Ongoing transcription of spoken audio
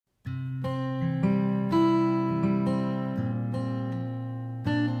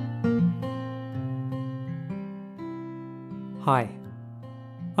Hi,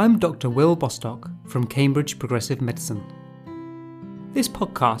 I'm Dr. Will Bostock from Cambridge Progressive Medicine. This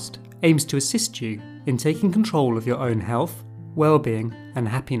podcast aims to assist you in taking control of your own health, well-being and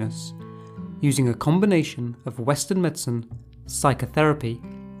happiness using a combination of Western medicine, psychotherapy,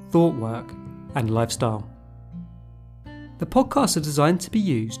 thought work and lifestyle. The podcasts are designed to be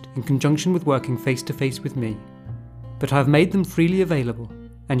used in conjunction with working face-to-face with me, but I've made them freely available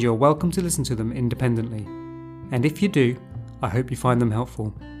and you're welcome to listen to them independently. And if you do, I hope you find them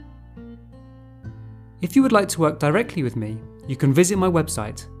helpful. If you would like to work directly with me, you can visit my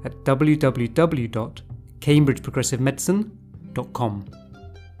website at www.cambridgeprogressivemedicine.com.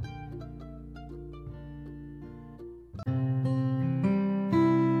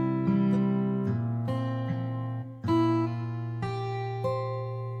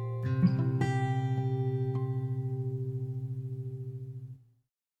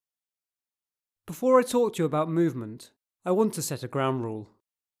 Before I talk to you about movement, I want to set a ground rule.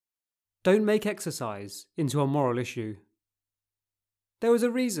 Don't make exercise into a moral issue. There was a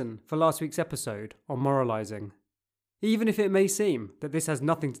reason for last week's episode on moralising, even if it may seem that this has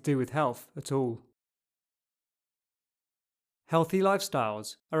nothing to do with health at all. Healthy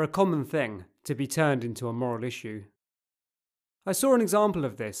lifestyles are a common thing to be turned into a moral issue. I saw an example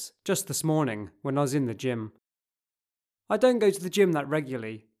of this just this morning when I was in the gym. I don't go to the gym that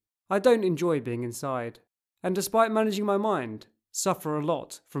regularly. I don't enjoy being inside, and despite managing my mind, suffer a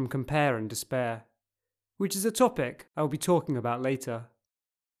lot from compare and despair, which is a topic I will be talking about later.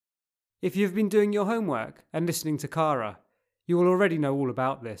 If you've been doing your homework and listening to Kara, you will already know all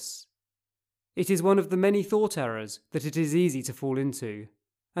about this. It is one of the many thought errors that it is easy to fall into,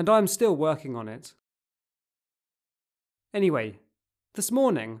 and I am still working on it. Anyway, this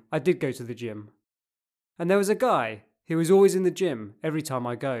morning I did go to the gym, and there was a guy who was always in the gym every time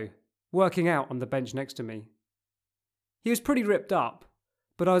I go, working out on the bench next to me. He was pretty ripped up,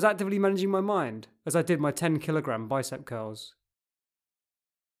 but I was actively managing my mind as I did my 10-kilogram bicep curls.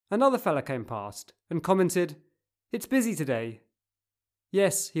 Another fella came past and commented, "It's busy today."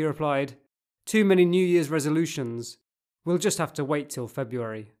 "Yes," he replied, "too many New Year's resolutions. We'll just have to wait till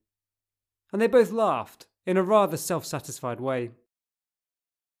February." And they both laughed in a rather self-satisfied way.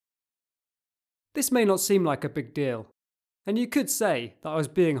 This may not seem like a big deal, and you could say that I was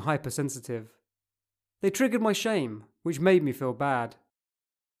being hypersensitive. They triggered my shame, which made me feel bad.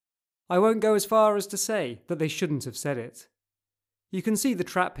 I won't go as far as to say that they shouldn't have said it. You can see the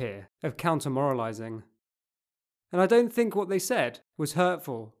trap here of counter-moralising. And I don't think what they said was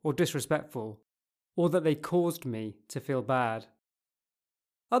hurtful or disrespectful, or that they caused me to feel bad.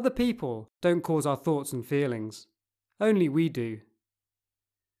 Other people don't cause our thoughts and feelings. Only we do.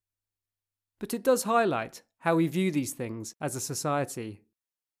 But it does highlight how we view these things as a society.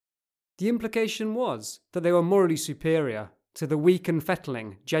 The implication was that they were morally superior to the weak and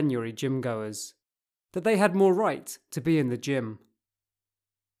fettling January gym-goers, that they had more right to be in the gym.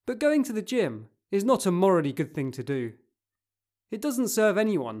 But going to the gym is not a morally good thing to do. It doesn't serve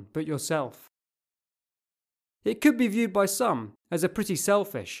anyone but yourself. It could be viewed by some as a pretty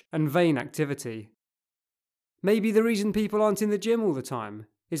selfish and vain activity. Maybe the reason people aren't in the gym all the time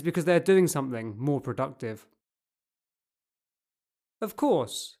is because they're doing something more productive. Of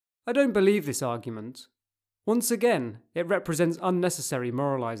course, I don't believe this argument. Once again, it represents unnecessary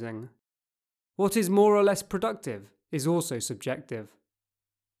moralising. What is more or less productive is also subjective.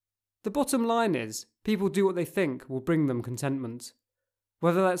 The bottom line is, people do what they think will bring them contentment,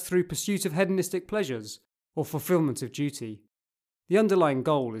 whether that's through pursuit of hedonistic pleasures or fulfilment of duty. The underlying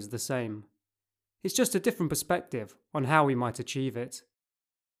goal is the same. It's just a different perspective on how we might achieve it.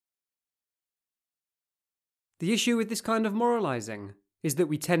 The issue with this kind of moralising is that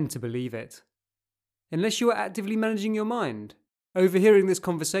we tend to believe it. Unless you are actively managing your mind, overhearing this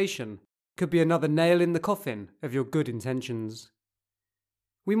conversation could be another nail in the coffin of your good intentions.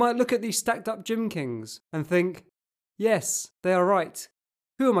 We might look at these stacked up gym kings and think, yes, they are right.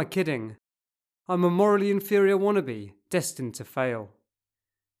 Who am I kidding? I'm a morally inferior wannabe, destined to fail.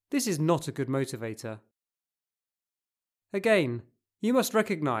 This is not a good motivator. Again, you must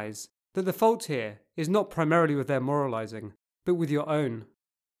recognise that the fault here is not primarily with their moralising, but with your own.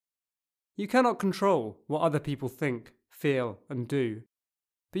 You cannot control what other people think, feel, and do,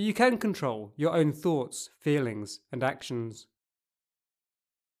 but you can control your own thoughts, feelings, and actions.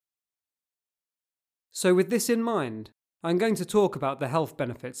 So with this in mind, I'm going to talk about the health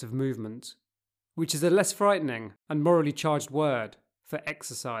benefits of movement, which is a less frightening and morally charged word for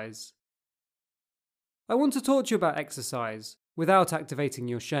exercise. I want to talk to you about exercise without activating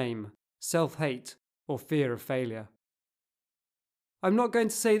your shame, self-hate, or fear of failure. I'm not going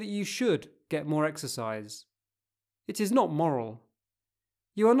to say that you should get more exercise. It is not moral.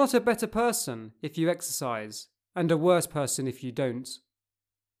 You are not a better person if you exercise, and a worse person if you don't.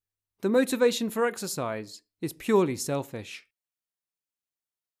 The motivation for exercise is purely selfish.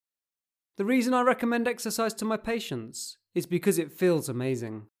 The reason I recommend exercise to my patients is because it feels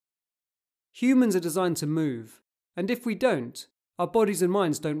amazing. Humans are designed to move, and if we don't, our bodies and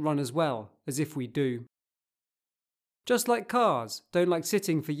minds don't run as well as if we do. Just like cars don't like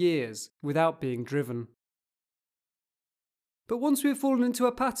sitting for years without being driven. But once we've fallen into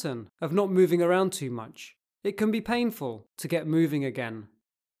a pattern of not moving around too much, it can be painful to get moving again.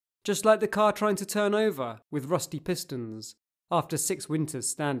 Just like the car trying to turn over with rusty pistons after 6 winters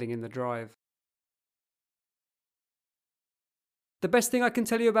standing in the drive. The best thing I can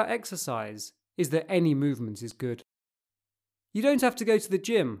tell you about exercise is that any movement is good. You don't have to go to the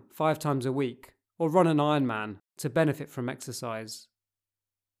gym 5 times a week or run an Ironman to benefit from exercise.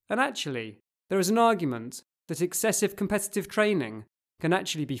 And actually, there is an argument that excessive competitive training can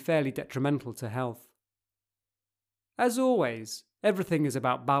actually be fairly detrimental to health. As always, everything is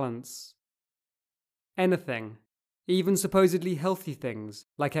about balance. Anything, even supposedly healthy things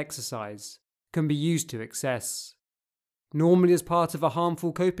like exercise, can be used to excess, normally as part of a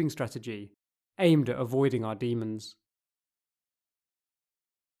harmful coping strategy aimed at avoiding our demons.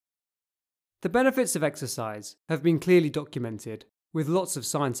 The benefits of exercise have been clearly documented with lots of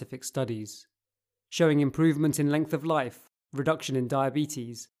scientific studies, showing improvement in length of life, reduction in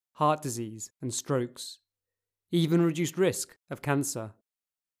diabetes, heart disease and strokes, even reduced risk of cancer,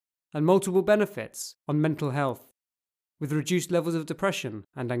 and multiple benefits on mental health, with reduced levels of depression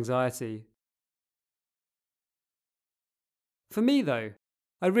and anxiety. For me though,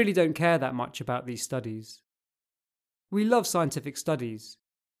 I really don't care that much about these studies. We love scientific studies,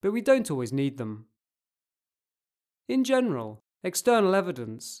 but we don't always need them. In general, external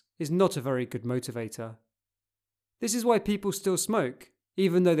evidence is not a very good motivator. This is why people still smoke,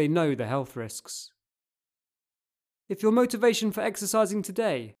 even though they know the health risks. If your motivation for exercising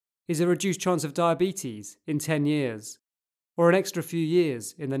today is a reduced chance of diabetes in 10 years, or an extra few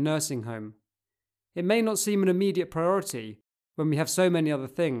years in the nursing home, it may not seem an immediate priority when we have so many other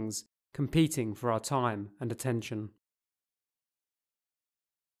things competing for our time and attention.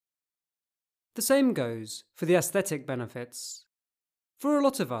 The same goes for the aesthetic benefits. For a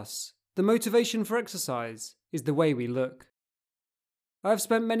lot of us, the motivation for exercise is the way we look. I have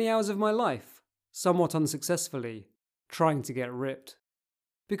spent many hours of my life, somewhat unsuccessfully, trying to get ripped,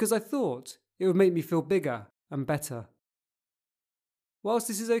 because I thought it would make me feel bigger and better. Whilst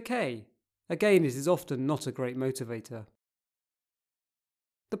this is okay, again it is often not a great motivator.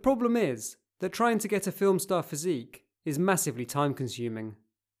 The problem is that trying to get a film star physique is massively time consuming,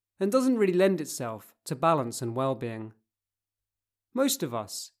 and doesn't really lend itself to balance and well-being. Most of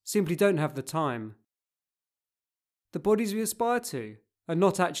us simply don't have the time. The bodies we aspire to are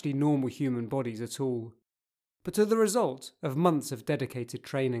not actually normal human bodies at all, but are the result of months of dedicated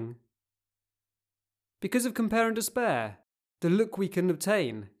training. Because of compare and despair, the look we can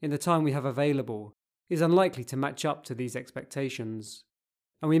obtain in the time we have available is unlikely to match up to these expectations,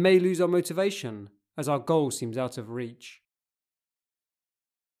 and we may lose our motivation as our goal seems out of reach.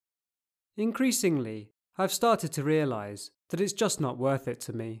 Increasingly, I've started to realise that it's just not worth it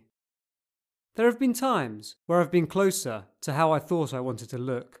to me. There have been times where I've been closer to how I thought I wanted to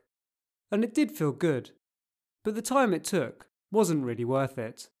look, and it did feel good, but the time it took wasn't really worth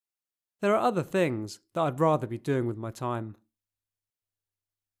it. There are other things that I'd rather be doing with my time.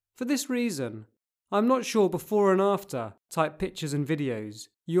 For this reason, I'm not sure before and after type pictures and videos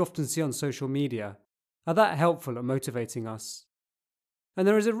you often see on social media are that helpful at motivating us. And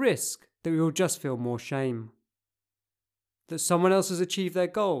there is a risk that we will just feel more shame. That someone else has achieved their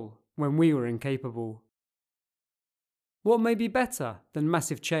goal when we were incapable. What may be better than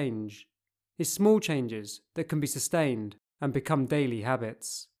massive change is small changes that can be sustained and become daily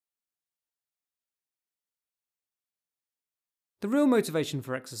habits. The real motivation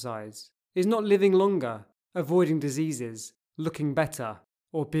for exercise is not living longer, avoiding diseases, looking better,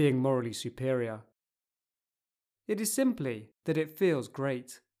 or being morally superior. It is simply that it feels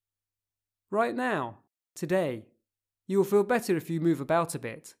great. Right now, today, you will feel better if you move about a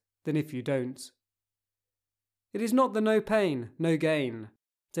bit than if you don't. It is not the no pain, no gain,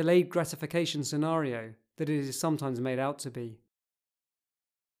 delayed gratification scenario that it is sometimes made out to be.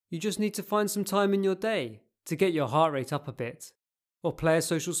 You just need to find some time in your day to get your heart rate up a bit, or play a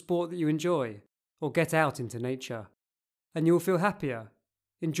social sport that you enjoy, or get out into nature, and you will feel happier,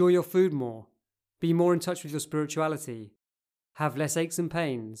 enjoy your food more, be more in touch with your spirituality, have less aches and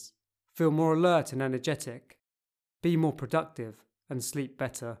pains, feel more alert and energetic, be more productive, and sleep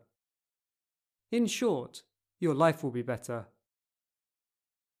better. In short, your life will be better.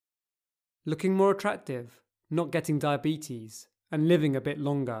 Looking more attractive, not getting diabetes, and living a bit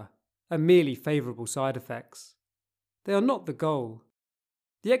longer are merely favourable side effects. They are not the goal.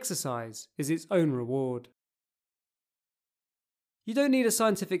 The exercise is its own reward. You don't need a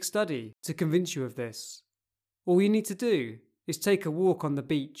scientific study to convince you of this. All you need to do is take a walk on the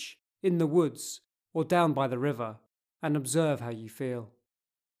beach, in the woods, or down by the river, and observe how you feel.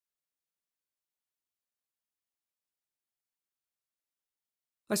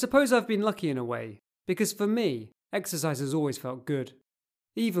 I suppose I've been lucky in a way, because for me, exercise has always felt good,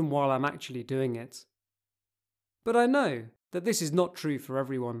 even while I'm actually doing it. But I know that this is not true for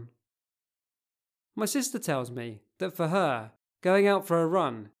everyone. My sister tells me that for her, going out for a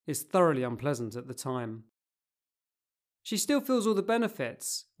run is thoroughly unpleasant at the time. She still feels all the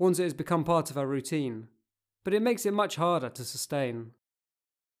benefits once it has become part of her routine, but it makes it much harder to sustain.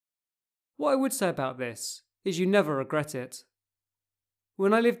 What I would say about this is you never regret it.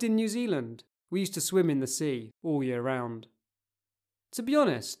 When I lived in New Zealand, we used to swim in the sea all year round. To be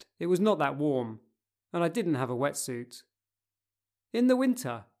honest, it was not that warm, and I didn't have a wetsuit. In the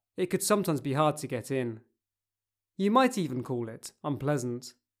winter, it could sometimes be hard to get in. You might even call it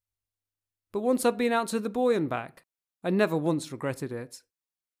unpleasant. But once I've been out to the buoy and back, I never once regretted it.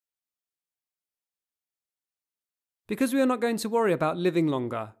 Because we are not going to worry about living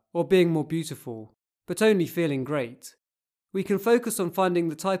longer or being more beautiful, but only feeling great, we can focus on finding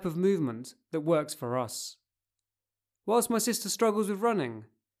the type of movement that works for us. Whilst my sister struggles with running,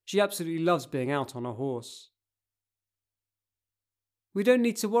 she absolutely loves being out on a horse. We don't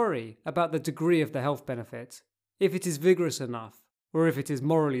need to worry about the degree of the health benefit, if it is vigorous enough, or if it is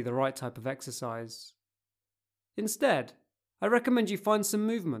morally the right type of exercise. Instead, I recommend you find some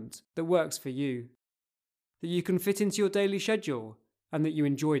movement that works for you, that you can fit into your daily schedule, and that you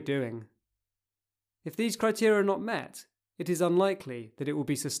enjoy doing. If these criteria are not met, it is unlikely that it will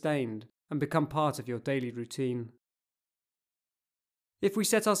be sustained and become part of your daily routine. If we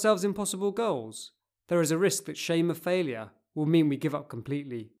set ourselves impossible goals, there is a risk that shame of failure will mean we give up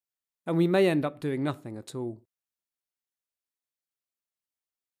completely, and we may end up doing nothing at all.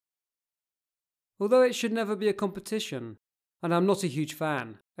 Although it should never be a competition, and I'm not a huge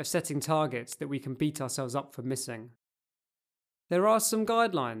fan of setting targets that we can beat ourselves up for missing, there are some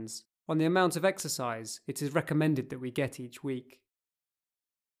guidelines on the amount of exercise it is recommended that we get each week.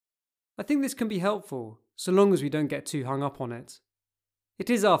 I think this can be helpful so long as we don't get too hung up on it. It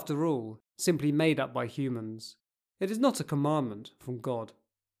is, after all, simply made up by humans. It is not a commandment from God.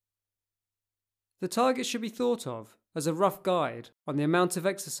 The target should be thought of as a rough guide on the amount of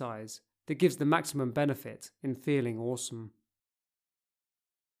exercise that gives the maximum benefit in feeling awesome.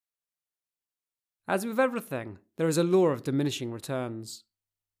 As with everything, there is a law of diminishing returns.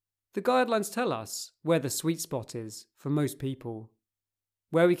 The guidelines tell us where the sweet spot is for most people,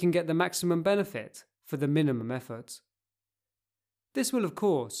 where we can get the maximum benefit for the minimum effort. This will, of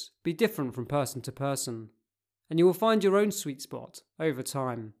course, be different from person to person, and you will find your own sweet spot over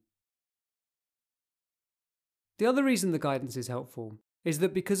time. The other reason the guidance is helpful is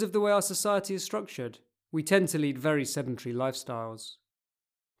that because of the way our society is structured, we tend to lead very sedentary lifestyles.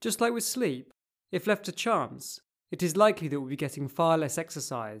 Just like with sleep, if left to chance, it is likely that we'll be getting far less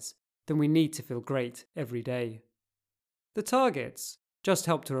exercise than we need to feel great every day. The targets just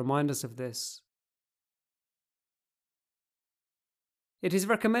help to remind us of this. It is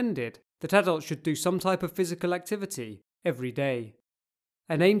recommended that adults should do some type of physical activity every day,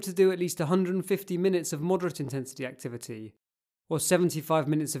 and aim to do at least 150 minutes of moderate intensity activity or 75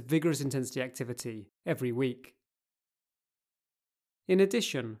 minutes of vigorous intensity activity every week. In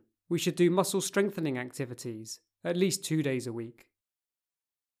addition, we should do muscle strengthening activities at least 2 days a week.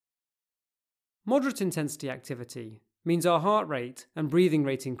 Moderate intensity activity means our heart rate and breathing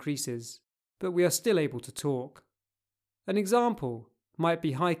rate increases, but we are still able to talk. An example might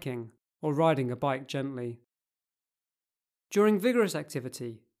be hiking or riding a bike gently. During vigorous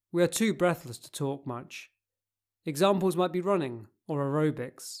activity, we are too breathless to talk much. Examples might be running or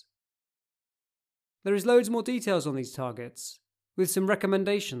aerobics. There is loads more details on these targets, with some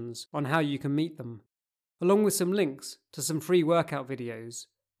recommendations on how you can meet them, along with some links to some free workout videos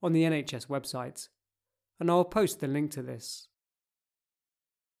on the NHS website, and I will post the link to this.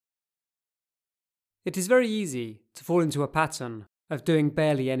 It is very easy to fall into a pattern of doing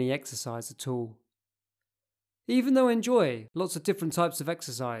barely any exercise at all. Even though I enjoy lots of different types of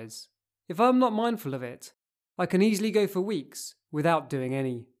exercise, if I'm not mindful of it, I can easily go for weeks without doing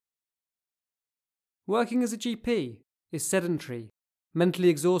any. Working as a GP is sedentary, mentally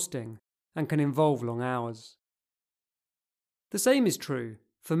exhausting, and can involve long hours. The same is true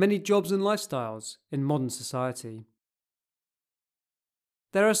for many jobs and lifestyles in modern society.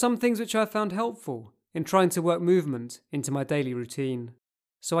 There are some things which I have found helpful in trying to work movement into my daily routine,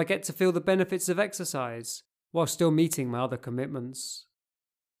 so I get to feel the benefits of exercise while still meeting my other commitments.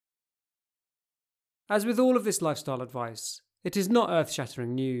 As with all of this lifestyle advice, it is not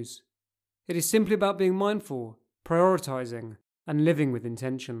earth-shattering news. It is simply about being mindful, prioritizing, and living with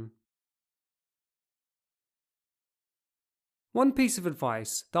intention. One piece of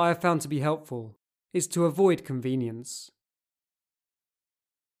advice that I have found to be helpful is to avoid convenience.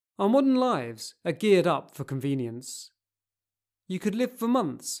 Our modern lives are geared up for convenience. You could live for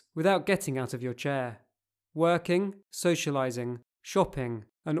months without getting out of your chair, working, socializing, shopping,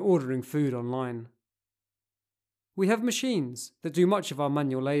 and ordering food online. We have machines that do much of our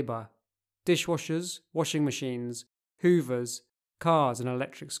manual labour: dishwashers, washing machines, hoovers, cars, and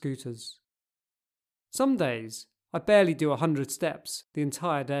electric scooters. Some days, I barely do 100 steps the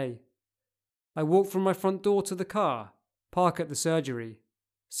entire day. I walk from my front door to the car, park at the surgery,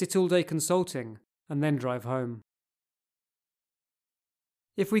 sit all day consulting, and then drive home.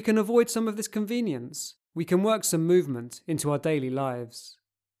 If we can avoid some of this convenience, we can work some movement into our daily lives.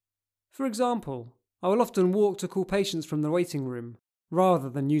 For example, I will often walk to call patients from the waiting room, rather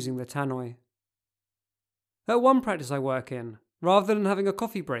than using the tannoy. At one practice I work in, rather than having a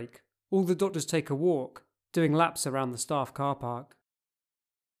coffee break, all the doctors take a walk, doing laps around the staff car park.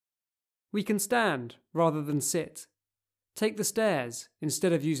 We can stand rather than sit, take the stairs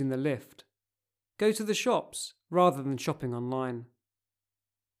instead of using the lift, go to the shops rather than shopping online.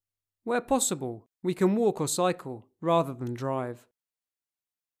 Where possible, we can walk or cycle rather than drive.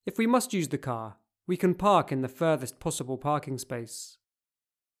 If we must use the car, we can park in the furthest possible parking space.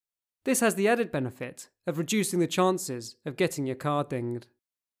 This has the added benefit of reducing the chances of getting your car dinged.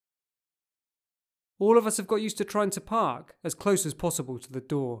 All of us have got used to trying to park as close as possible to the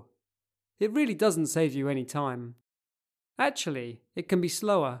door. It really doesn't save you any time. Actually, it can be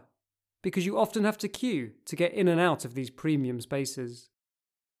slower, because you often have to queue to get in and out of these premium spaces.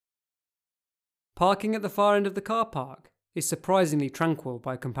 Parking at the far end of the car park is surprisingly tranquil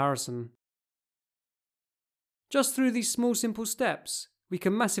by comparison. Just through these small simple steps, we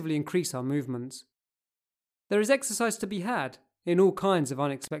can massively increase our movement. There is exercise to be had in all kinds of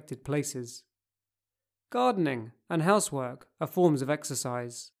unexpected places. Gardening and housework are forms of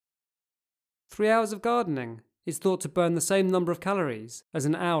exercise. 3 hours of gardening is thought to burn the same number of calories as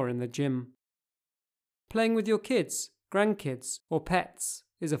an hour in the gym. Playing with your kids, grandkids, or pets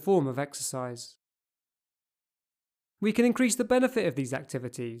is a form of exercise. We can increase the benefit of these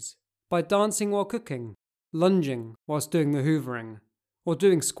activities by dancing while cooking, lunging whilst doing the hoovering, or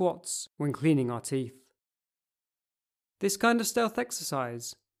doing squats when cleaning our teeth. This kind of stealth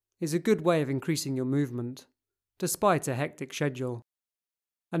exercise is a good way of increasing your movement, despite a hectic schedule,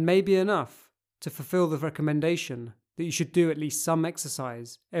 and may be enough to fulfill the recommendation that you should do at least some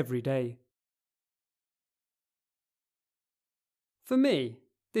exercise every day. For me,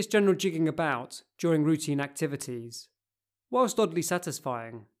 this general jigging about during routine activities, whilst oddly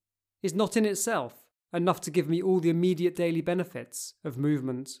satisfying, is not in itself enough to give me all the immediate daily benefits of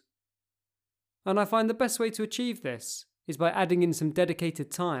movement. And I find the best way to achieve this is by adding in some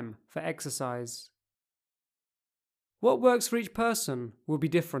dedicated time for exercise. What works for each person will be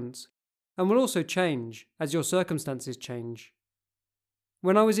different, and will also change as your circumstances change.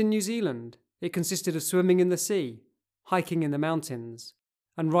 When I was in New Zealand, it consisted of swimming in the sea, hiking in the mountains,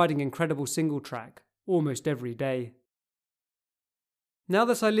 and riding incredible single track almost every day. Now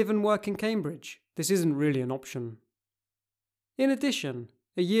that I live and work in Cambridge, this isn't really an option. In addition,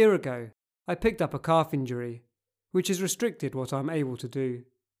 a year ago, I picked up a calf injury, which has restricted what I'm able to do.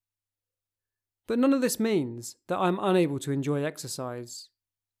 But none of this means that I'm unable to enjoy exercise.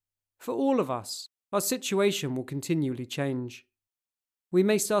 For all of us, our situation will continually change. We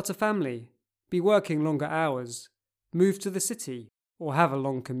may start a family, be working longer hours, move to the city, or have a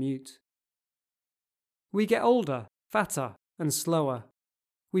long commute. We get older, fatter, and slower.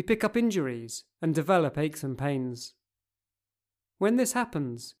 We pick up injuries and develop aches and pains. When this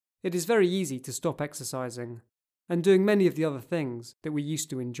happens, it is very easy to stop exercising and doing many of the other things that we used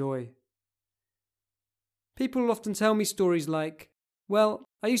to enjoy. People often tell me stories like, well,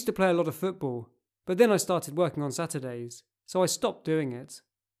 I used to play a lot of football, but then I started working on Saturdays, so I stopped doing it.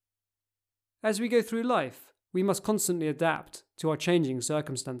 As we go through life, we must constantly adapt to our changing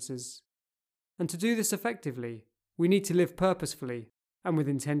circumstances. And to do this effectively, we need to live purposefully and with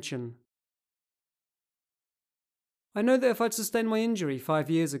intention. I know that if I'd sustained my injury 5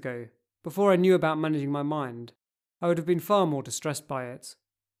 years ago, before I knew about managing my mind, I would have been far more distressed by it.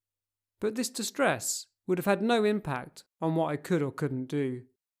 But this distress would have had no impact on what I could or couldn't do.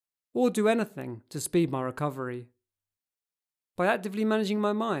 or do anything to speed my recovery. By actively managing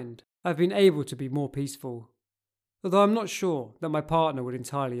my mind, I've been able to be more peaceful, although I'm not sure that my partner would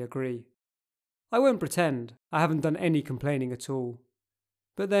entirely agree. I won't pretend I haven't done any complaining at all,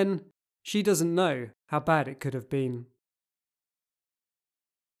 but then she doesn't know how bad it could have been.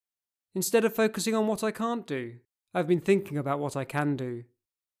 Instead of focusing on what I can't do, I've been thinking about what I can do.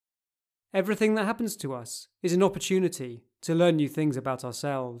 Everything that happens to us is an opportunity to learn new things about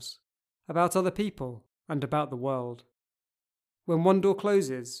ourselves, about other people, and about the world. When one door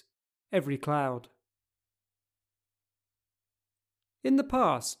closes, every cloud. In the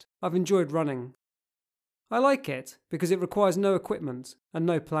past, I've enjoyed running. I like it because it requires no equipment and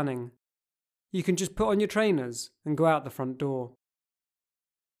no planning. You can just put on your trainers and go out the front door.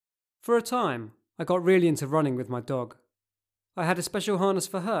 For a time, I got really into running with my dog. I had a special harness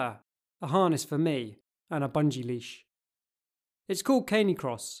for her, a harness for me, and a bungee leash. It's called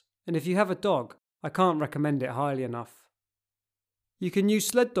Canicross, and if you have a dog, I can't recommend it highly enough. You can use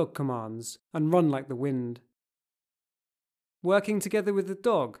sled dog commands and run like the wind. Working together with the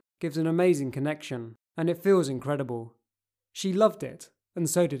dog gives an amazing connection, and it feels incredible. She loved it, and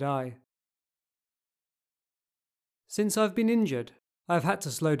so did I. Since I've been injured, I've had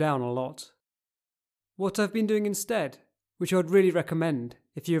to slow down a lot. What I've been doing instead, which I would really recommend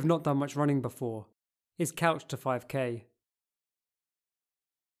if you have not done much running before, is Couch to 5K.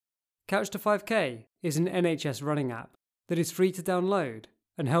 Couch to 5K is an NHS running app that is free to download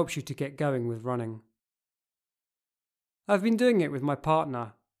and helps you to get going with running. I've been doing it with my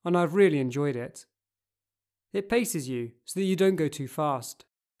partner, and I've really enjoyed it. It paces you so that you don't go too fast,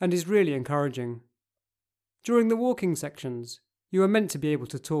 and is really encouraging. During the walking sections, you are meant to be able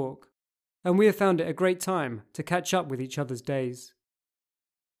to talk, and we have found it a great time to catch up with each other's days.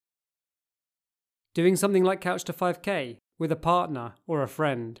 Doing something like Couch to 5K with a partner or a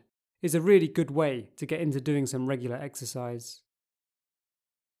friend is a really good way to get into doing some regular exercise.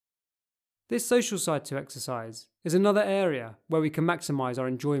 This social side to exercise is another area where we can maximise our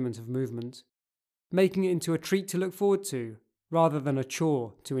enjoyment of movement, making it into a treat to look forward to rather than a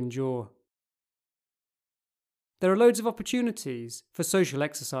chore to endure. There are loads of opportunities for social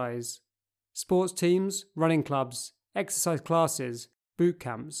exercise: sports teams, running clubs, exercise classes, boot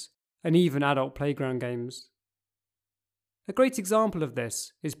camps, and even adult playground games. A great example of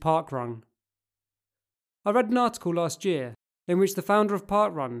this is Parkrun. I read an article last year in which the founder of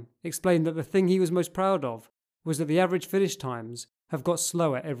Parkrun explained that the thing he was most proud of was that the average finish times have got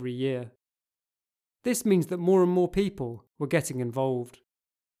slower every year. This means that more and more people were getting involved.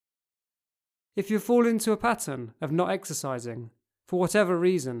 If you fall into a pattern of not exercising, for whatever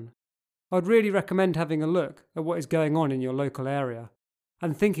reason, I'd really recommend having a look at what is going on in your local area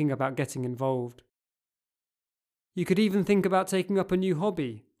and thinking about getting involved. You could even think about taking up a new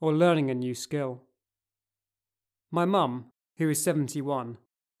hobby or learning a new skill. My mum, who is 71,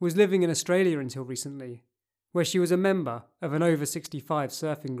 was living in Australia until recently, where she was a member of an over 65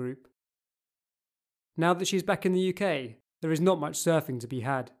 surfing group. Now that she's back in the UK, there is not much surfing to be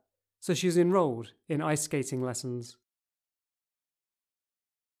had, so she's enrolled in ice skating lessons.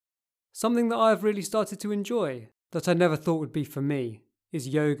 Something that I have really started to enjoy, that I never thought would be for me, is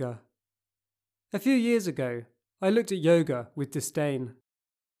yoga. A few years ago, I looked at yoga with disdain,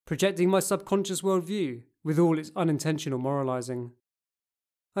 projecting my subconscious worldview with all its unintentional moralising.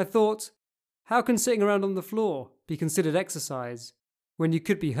 I thought, how can sitting around on the floor be considered exercise when you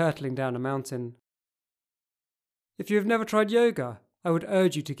could be hurtling down a mountain? If you have never tried yoga, I would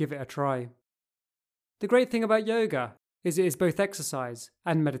urge you to give it a try. The great thing about yoga is it is both exercise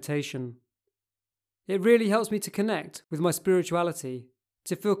and meditation. It really helps me to connect with my spirituality,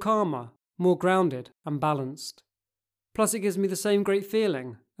 to feel calmer, more grounded and balanced. Plus it gives me the same great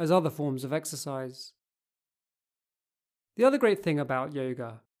feeling as other forms of exercise. The other great thing about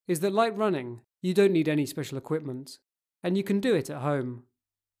yoga is that, like running, you don't need any special equipment, and you can do it at home.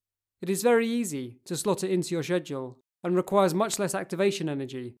 It is very easy to slot it into your schedule and requires much less activation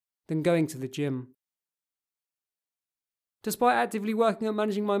energy than going to the gym. Despite actively working at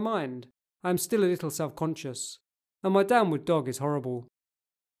managing my mind, I am still a little self-conscious, and my downward dog is horrible.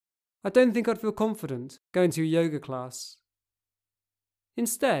 I don't think I'd feel confident going to a yoga class.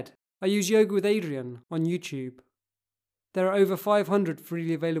 Instead, I use Yoga with Adriene on YouTube. There are over 500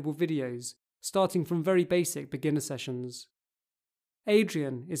 freely available videos, starting from very basic beginner sessions.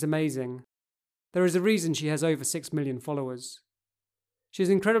 Adriene is amazing. There is a reason she has over 6 million followers. She is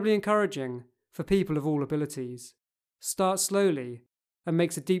incredibly encouraging for people of all abilities, starts slowly, and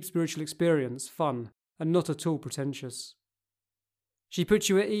makes a deep spiritual experience fun and not at all pretentious. She puts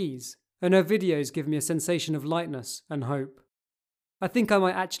you at ease, and her videos give me a sensation of lightness and hope. I think I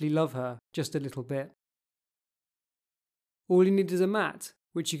might actually love her just a little bit. All you need is a mat,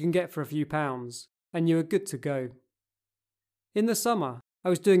 which you can get for a few pounds, and you are good to go. In the summer, I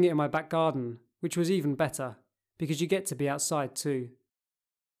was doing it in my back garden, which was even better, because you get to be outside too.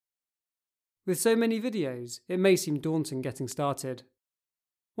 With so many videos, it may seem daunting getting started.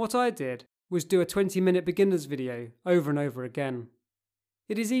 What I did was do a 20-minute beginner's video over and over again.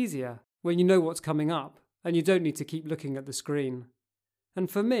 It is easier when you know what's coming up and you don't need to keep looking at the screen. And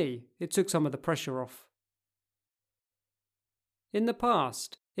for me, it took some of the pressure off. In the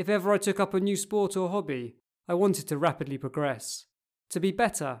past, if ever I took up a new sport or hobby, I wanted to rapidly progress, to be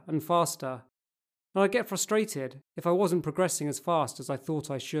better and faster. And I'd get frustrated if I wasn't progressing as fast as I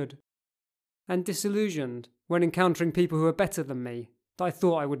thought I should. And disillusioned when encountering people who were better than me that I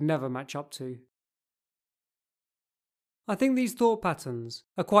thought I would never match up to. I think these thought patterns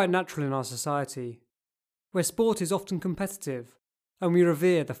are quite natural in our society, where sport is often competitive and we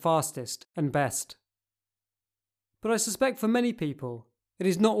revere the fastest and best. But I suspect for many people, it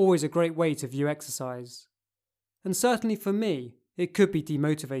is not always a great way to view exercise. And certainly for me, it could be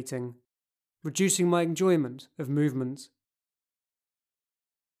demotivating, reducing my enjoyment of movement.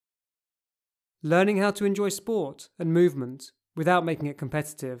 Learning how to enjoy sport and movement without making it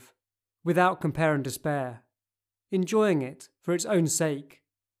competitive, without compare and despair, enjoying it for its own sake,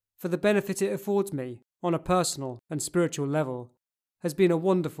 for the benefit it affords me on a personal and spiritual level, has been a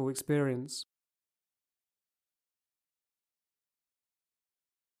wonderful experience.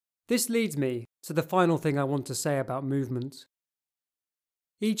 This leads me to the final thing I want to say about movement.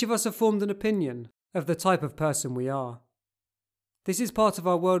 Each of us have formed an opinion of the type of person we are. This is part of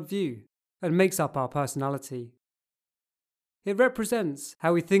our worldview and makes up our personality. It represents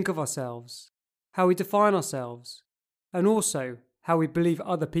how we think of ourselves, how we define ourselves, and also how we believe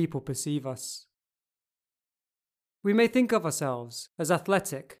other people perceive us. We may think of ourselves as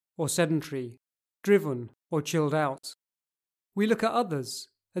athletic or sedentary, driven or chilled out. We look at others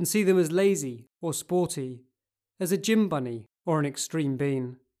and see them as lazy or sporty, as a gym bunny or an extreme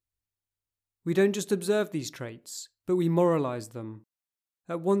bean. We don't just observe these traits, but we moralize them,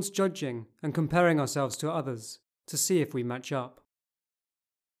 at once judging and comparing ourselves to others to see if we match up.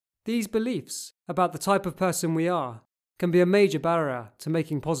 These beliefs about the type of person we are can be a major barrier to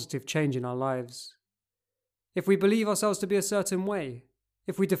making positive change in our lives. If we believe ourselves to be a certain way,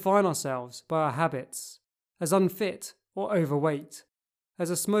 if we define ourselves by our habits, as unfit or overweight, as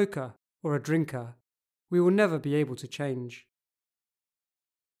a smoker or a drinker, we will never be able to change.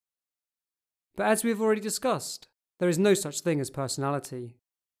 But as we have already discussed, there is no such thing as personality.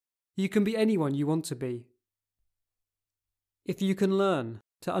 You can be anyone you want to be. If you can learn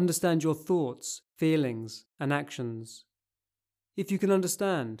to understand your thoughts, feelings, and actions, if you can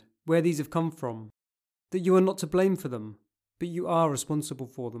understand where these have come from, that you are not to blame for them, but you are responsible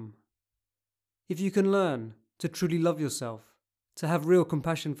for them, if you can learn to truly love yourself, to have real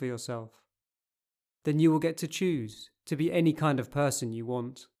compassion for yourself, then you will get to choose to be any kind of person you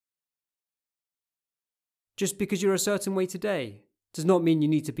want. Just because you're a certain way today does not mean you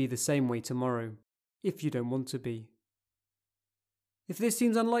need to be the same way tomorrow, if you don't want to be. If this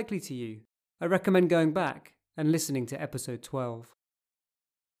seems unlikely to you, I recommend going back and listening to episode 12.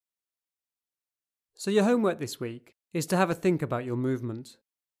 So your homework this week is to have a think about your movement.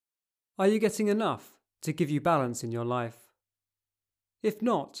 Are you getting enough to give you balance in your life? If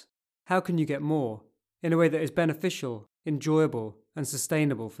not, how can you get more in a way that is beneficial, enjoyable, and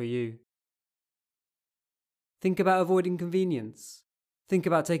sustainable for you? Think about avoiding convenience. Think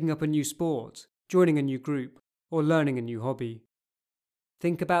about taking up a new sport, joining a new group, or learning a new hobby.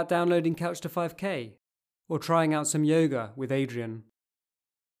 Think about downloading Couch to 5K, or trying out some yoga with Adrian.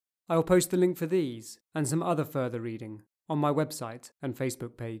 I will post the link for these and some other further reading on my website and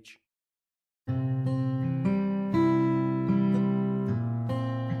Facebook page.